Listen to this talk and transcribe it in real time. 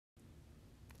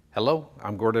Hello,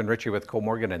 I'm Gordon Ritchie with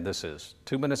Kollmorgen, and this is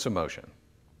 2 Minutes of Motion.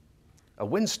 A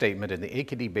when statement in the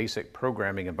AKD BASIC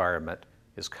programming environment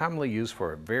is commonly used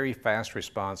for a very fast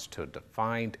response to a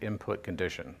defined input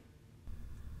condition.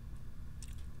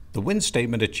 The when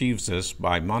statement achieves this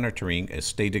by monitoring a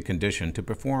stated condition to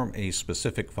perform a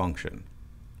specific function.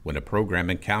 When a program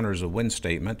encounters a when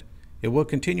statement, it will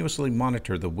continuously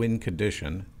monitor the when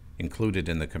condition included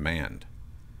in the command.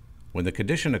 When the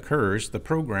condition occurs, the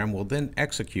program will then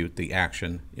execute the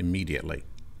action immediately.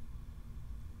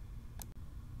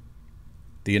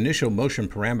 The initial motion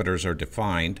parameters are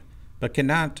defined, but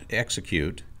cannot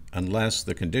execute unless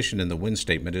the condition in the when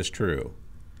statement is true.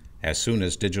 As soon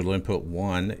as digital input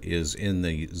 1 is in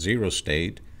the 0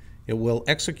 state, it will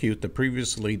execute the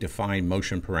previously defined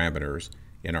motion parameters,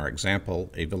 in our example,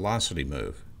 a velocity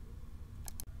move.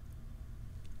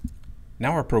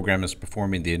 Now our program is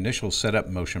performing the initial setup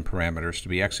motion parameters to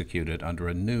be executed under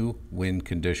a new when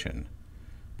condition,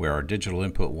 where our digital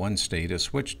input 1 state is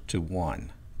switched to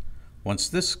 1. Once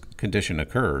this condition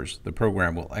occurs, the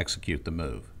program will execute the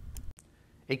move.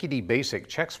 AKD BASIC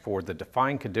checks for the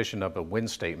defined condition of a when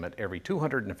statement every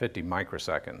 250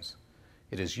 microseconds.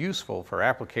 It is useful for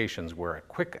applications where a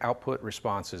quick output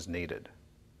response is needed.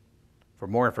 For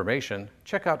more information,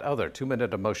 check out other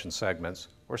 2-minute of motion segments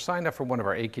or sign up for one of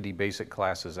our AKD BASIC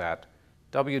classes at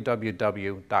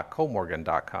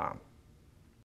www.Kollmorgen.com.